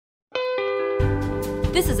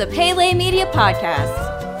This is a Pele Media podcast.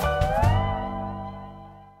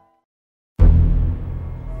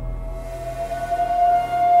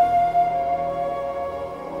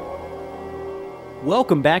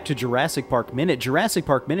 Welcome back to Jurassic Park Minute. Jurassic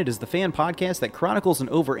Park Minute is the fan podcast that chronicles and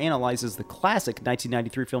overanalyzes the classic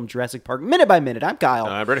 1993 film Jurassic Park minute by minute. I'm Kyle.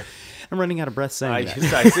 I'm Brittany. I'm running out of breath saying that.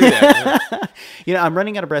 I see that. I'm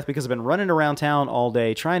running out of breath because I've been running around town all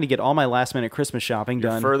day trying to get all my last-minute Christmas shopping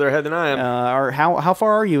You're done. further ahead than I am. How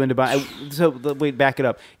far are you into buying? Wait, back it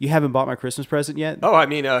up. You haven't bought my Christmas present yet? Oh, I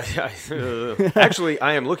mean, actually,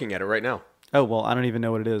 I am looking at it right now. Oh, well, I don't even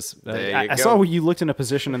know what it is. I go. saw you looked in a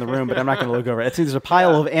position in the room, but I'm not going to look over it. There's a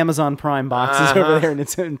pile of Amazon Prime boxes over there, and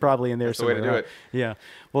it's probably in there That's the way somewhere. to do it. Yeah.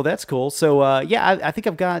 Well, that's cool. So, I think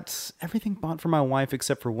I've got everything bought for my wife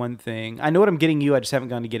except for one thing. I know what I'm getting you. I just haven't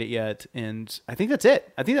gone to get it yet, and I think that's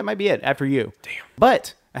it. I think that might be it after you. Damn.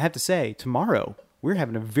 But I have to say, tomorrow, we're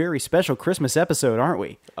having a very special Christmas episode, aren't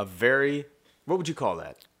we? What would you call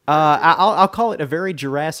that? I'll call it a very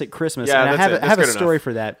Jurassic Christmas. Yeah, and that's I have a good story enough.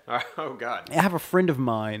 for that. Oh, God. I have a friend of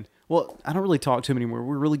mine. Well, I don't really talk to him anymore.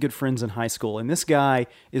 We're really good friends in high school. And this guy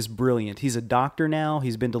is brilliant. He's a doctor now.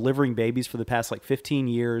 He's been delivering babies for the past 15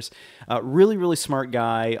 years. Really, really smart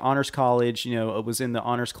guy. Honors college, was in the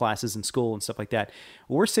honors classes in school and stuff like that.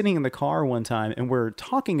 We're sitting in the car one time and we're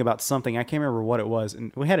talking about something. I can't remember what it was.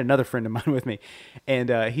 And we had another friend of mine with me.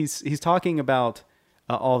 And he's talking about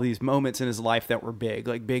all these moments in his life that were big,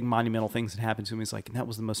 like big monumental things that happened to him. He's like, and that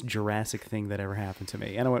was the most Jurassic thing that ever happened to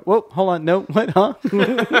me. And I went, whoa, hold on, no, what, huh?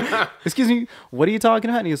 Excuse me, what are you talking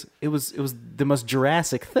about? And he goes, it was the most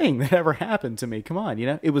Jurassic thing that ever happened to me. Come on,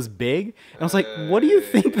 it was big. And I was like, what do you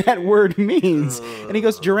think that word means? And he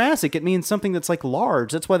goes, Jurassic. It means something that's like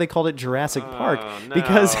large. That's why they called it Jurassic Park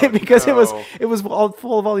because it was all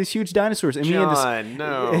full of all these huge dinosaurs. And me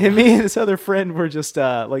and this other friend were just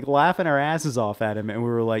laughing our asses off at him. And we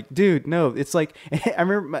were like, dude, no, it's like, I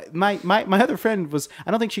remember my other friend was, I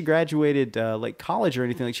don't think she graduated college or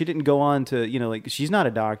anything. Like she didn't go on to, she's not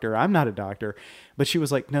a doctor. I'm not a doctor. But she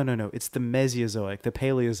was like, no, it's the Mesozoic, the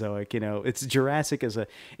Paleozoic, it's Jurassic is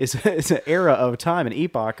an era of time, an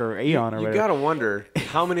epoch or aeon or whatever. You got to wonder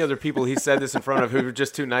how many other people he said this in front of who were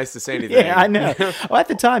just too nice to say anything. Yeah, I know. Well, at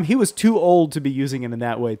the time, he was too old to be using it in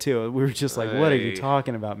that way, too. We were just like, what are you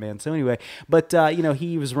talking about, man? So anyway, but,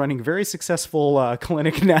 he was running a very successful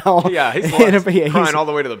clinic now. Yeah, he's crying all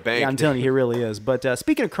the way to the bank. Yeah, I'm telling you, he really is. But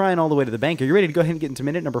speaking of crying all the way to the bank, are you ready to go ahead and get into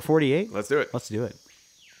minute number 48? Let's do it. Let's do it.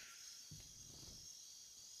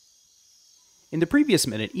 In the previous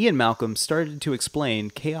minute, Ian Malcolm started to explain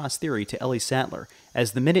chaos theory to Ellie Sattler.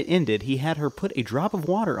 As the minute ended, he had her put a drop of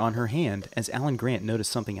water on her hand as Alan Grant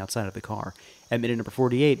noticed something outside of the car. At minute number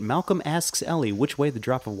 48, Malcolm asks Ellie which way the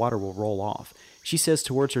drop of water will roll off. She says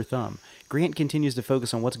towards her thumb. Grant continues to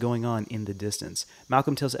focus on what's going on in the distance.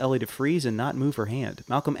 Malcolm tells Ellie to freeze and not move her hand.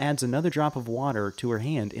 Malcolm adds another drop of water to her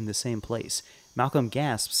hand in the same place. Malcolm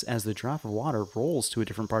gasps as the drop of water rolls to a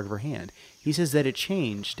different part of her hand. He says that it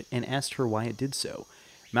changed and asked her why it did so.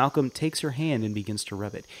 Malcolm takes her hand and begins to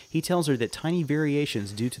rub it. He tells her that tiny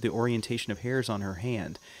variations due to the orientation of hairs on her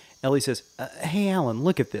hand. Ellie says, hey, Alan,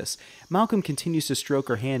 look at this. Malcolm continues to stroke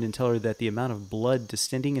her hand and tell her that the amount of blood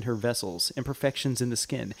distending in her vessels, imperfections in the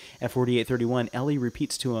skin. At 48:31, Ellie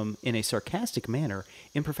repeats to him in a sarcastic manner,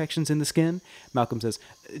 imperfections in the skin? Malcolm says,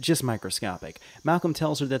 just microscopic. Malcolm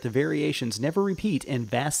tells her that the variations never repeat and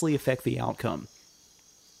vastly affect the outcome.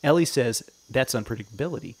 Ellie says, that's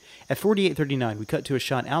unpredictability. At 48:39, we cut to a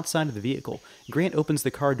shot outside of the vehicle. Grant opens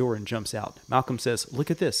the car door and jumps out. Malcolm says, look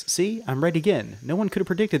at this. See, I'm right again. No one could have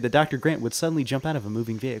predicted that Dr. Grant would suddenly jump out of a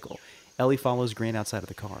moving vehicle. Ellie follows Grant outside of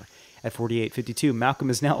the car. At 48:52, Malcolm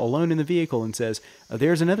is now alone in the vehicle and says,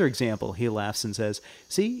 there's another example. He laughs and says,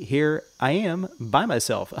 see, here I am by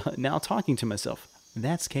myself, now talking to myself.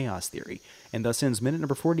 That's chaos theory. And thus ends minute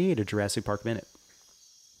number 48 of Jurassic Park Minute.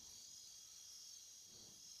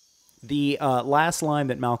 The last line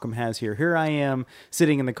that Malcolm has here I am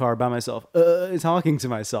sitting in the car by myself, talking to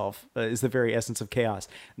myself, is the very essence of chaos.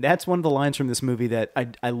 That's one of the lines from this movie that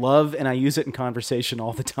I love, and I use it in conversation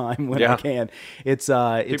all the time when I can. It's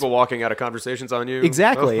people walking out of conversations on you.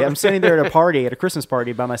 Exactly. I'm sitting there at a party, at a Christmas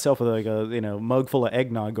party by myself with like a mug full of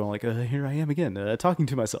eggnog going like, here I am again, talking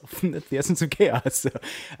to myself. That's the essence of chaos. So,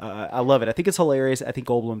 I love it. I think it's hilarious. I think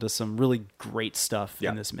Goldblum does some really great stuff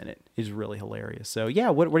in this minute. He's really hilarious. So yeah,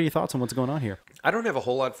 what are your thoughts on what's going on here? I don't have a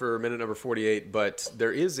whole lot for minute number 48, but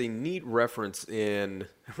there is a really neat reference in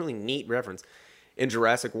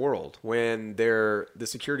Jurassic World when the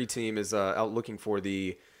security team is out looking for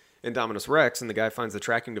the Indominus Rex, and the guy finds the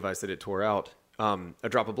tracking device that it tore out. A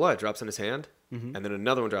drop of blood drops in his hand, and then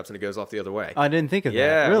another one drops and it goes off the other way. I didn't think of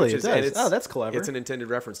Yeah, that. Really, which it is- does. and it's- Oh, that's clever. It's an intended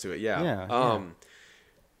reference to it. Yeah. Yeah,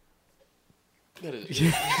 That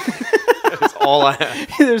is all I have.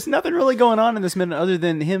 There's nothing really going on in this minute other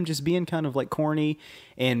than him just being kind of like corny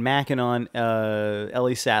and macking on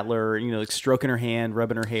Ellie Sattler, like stroking her hand,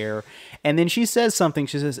 rubbing her hair. And then she says something.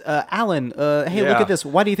 She says, Alan, hey, look Yeah. at this.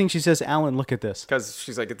 Why do you think she says, Alan, look at this? Because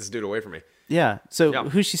she's like, get this dude away from me. Yeah. So Yeah.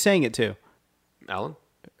 who's she saying it to? Alan?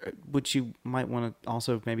 Which you might want to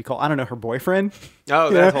also maybe call, I don't know, her boyfriend? Oh,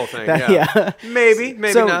 You that know? whole thing. Yeah. Maybe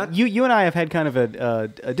So not. you and I have had kind of a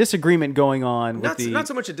disagreement going on with Not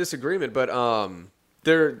so much a disagreement, but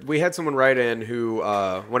we had someone write in who,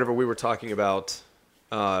 whenever we were talking about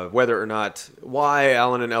whether or not why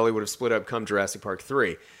Alan and Ellie would have split up come Jurassic Park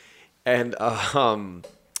 3, and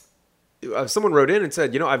someone wrote in and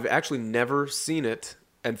said, I've actually never seen it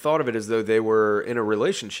and thought of it as though they were in a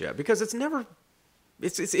relationship, because it's never.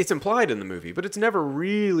 It's implied in the movie, but it's never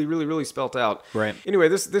really, really, really spelt out. Right. Anyway,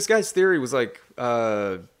 this guy's theory was like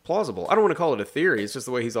plausible. I don't want to call it a theory. It's just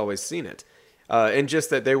the way he's always seen it. And just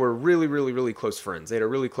that they were really, really, really close friends. They had a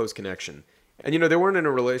really close connection. And, they weren't in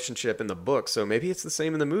a relationship in the book, so maybe it's the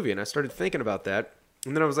same in the movie. And I started thinking about that.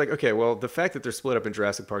 And then I was like, okay, well, the fact that they're split up in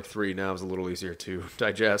Jurassic Park 3 now is a little easier to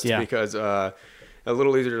digest. Yeah. Because a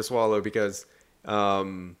little easier to swallow because...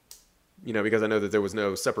 because I know that there was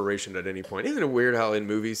no separation at any point. Isn't it weird how in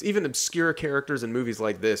movies, even obscure characters in movies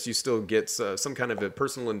like this, you still get some kind of a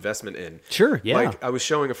personal investment in? Sure, yeah. Like, I was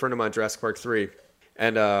showing a friend of mine Jurassic Park 3,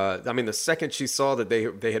 and the second she saw that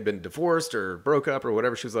they had been divorced or broke up or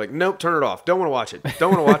whatever, she was like, nope, turn it off. Don't want to watch it.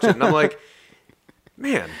 Don't want to watch it. And I'm like,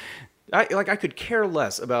 man... I could care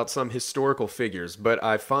less about some historical figures, but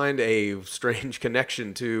I find a strange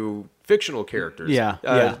connection to fictional characters.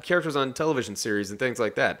 Yeah. Characters on television series and things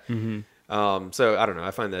like that. Mm-hmm. So I don't know.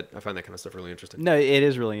 I find that kind of stuff really interesting. No, it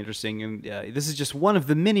is really interesting, and this is just one of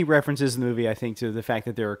the many references in the movie, I think, to the fact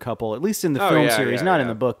that they're a couple, at least in the film series, not in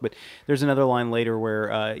the book. But there's another line later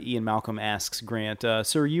where Ian Malcolm asks Grant,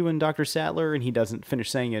 "So are you and Dr. Sattler?" And he doesn't finish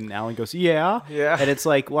saying it, and Alan goes, "Yeah." And it's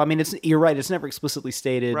like, well, I mean, you're right. It's never explicitly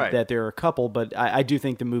stated that they're a couple, but I do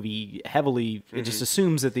think the movie heavily it just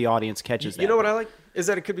assumes that the audience catches that. You know what I like is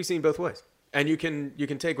that it could be seen both ways. And you can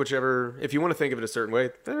take whichever, if you want to think of it a certain way,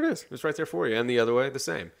 there it is. It's right there for you. And the other way, the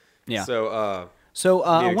same. Yeah. So,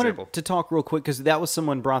 I wanted to talk real quick because that was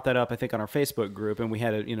someone brought that up, I think, on our Facebook group, and we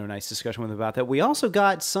had a nice discussion with them about that. We also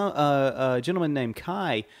got a gentleman named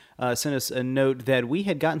Kai sent us a note that we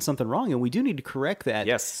had gotten something wrong, and we do need to correct that.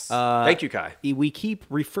 Yes. Thank you, Kai. We keep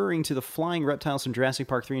referring to the flying reptiles from Jurassic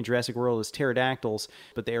Park 3 and Jurassic World as pterodactyls,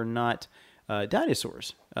 but they are not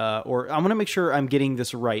dinosaurs. Or I'm going to make sure I'm getting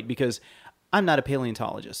this right because I'm not a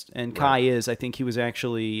paleontologist, and Kai is. I think he was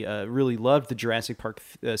actually really loved the Jurassic Park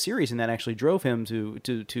series, and that actually drove him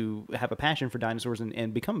to have a passion for dinosaurs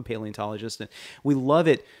and become a paleontologist. And we love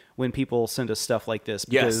it when people send us stuff like this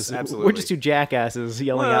because we're just two jackasses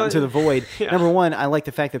yelling out into the void. Yeah. Number one, I like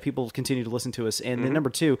the fact that people continue to listen to us, and then number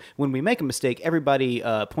two, when we make a mistake, everybody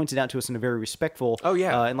points it out to us in a very respectful.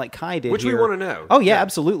 and like Kai did, which here. we want to know. Oh yeah,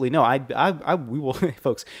 absolutely. No, we will,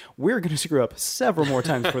 folks. We're going to screw up several more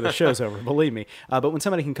times before the show's over. Believe me. But when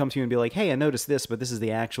somebody can come to you and be like, "Hey, I noticed this, but this is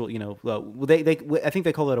the actual," I think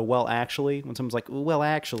they call it a "well, actually." When someone's like, "Well,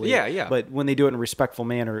 actually," yeah. But when they do it in a respectful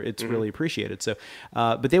manner, it's really appreciated. So,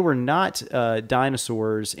 but they were not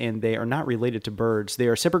dinosaurs, and they are not related to birds. They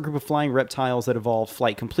are a separate group of flying reptiles that evolved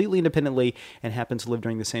flight completely independently and happened to live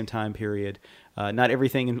during the same time period. Not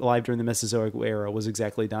everything alive during the Mesozoic era was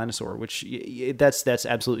exactly a dinosaur, which that's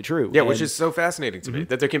absolutely true. Yeah, which is so fascinating to me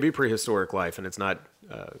that there can be prehistoric life and it's not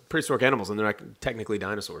prehistoric animals and they're not technically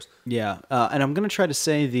dinosaurs. Yeah, and I'm going to try to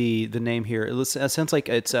say the name here. It sounds like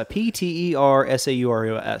it's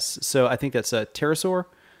Ptersaurus. So I think that's a pterosaur.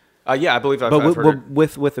 Yeah, I believe I've heard it.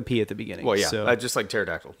 with a P at the beginning. Well, yeah, so, just like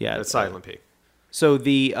pterodactyl. Yeah, that's silent P. So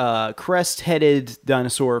the crest-headed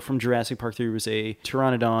dinosaur from Jurassic Park 3 was a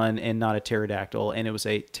pteranodon and not a pterodactyl, and it was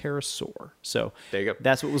a pterosaur. So there you go.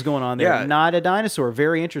 That's what was going on there. Yeah. Not a dinosaur.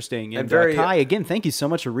 Very interesting. And very, Kai, again, thank you so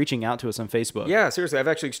much for reaching out to us on Facebook. Yeah, seriously. I've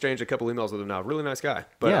actually exchanged a couple emails with him now. Really nice guy.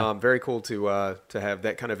 But very cool to have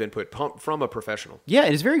that kind of input from a professional. Yeah,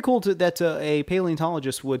 it is very cool that a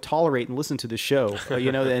paleontologist would tolerate and listen to the show.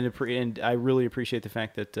 And I really appreciate the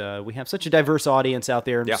fact that we have such a diverse audience out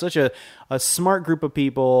there and such a smart group of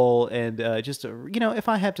people, and if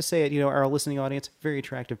I have to say it, our listening audience, very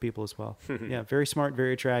attractive people as well. Yeah, very smart,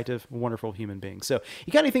 very attractive, wonderful human beings. So,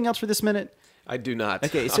 you got anything else for this minute? I do not.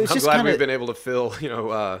 Okay, so I'm it's just glad kinda- we've been able to fill,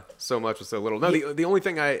 so much with so little. No, the only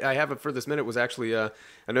thing I have for this minute was actually a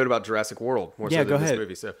note about Jurassic World more so Yeah, than go this ahead.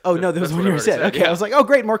 movie. So oh, no, that was that's one what you I said. already Okay, yeah. I was like, oh,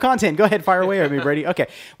 great, more content. Go ahead, fire away at me, Brady. Okay,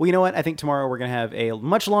 well, you know what? I think tomorrow we're going to have a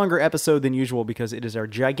much longer episode than usual because it is our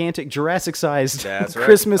gigantic Jurassic-sized That's right.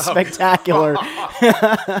 Christmas spectacular.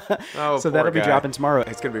 Oh, So poor that'll be guy. dropping tomorrow.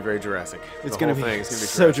 It's going to be very Jurassic. It's going going to to be so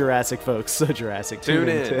so Jurassic, folks. So Jurassic. Tune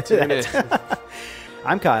in.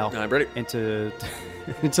 I'm Kyle. I'm Brady. And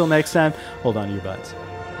until next time, hold on to your butts.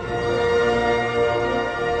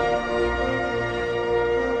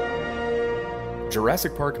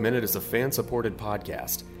 Jurassic Park Minute is a fan-supported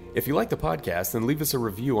podcast. If you like the podcast, then leave us a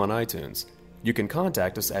review on iTunes. You can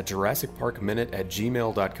contact us at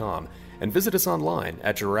JurassicParkMinute@gmail.com and visit us online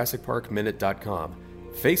at JurassicParkMinute.com,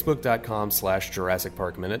 Facebook.com/Jurassic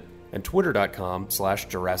Park Minute, and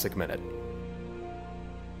Twitter.com/Jurassic Minute.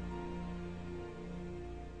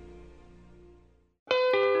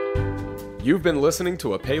 You've been listening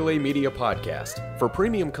to a Pele Media podcast. For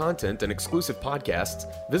premium content and exclusive podcasts,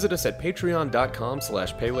 visit us at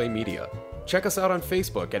patreon.com/Pele Media. Check us out on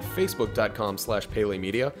Facebook at facebook.com/Pele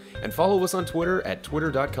Media and follow us on Twitter at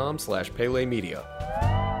twitter.com/Pele Media.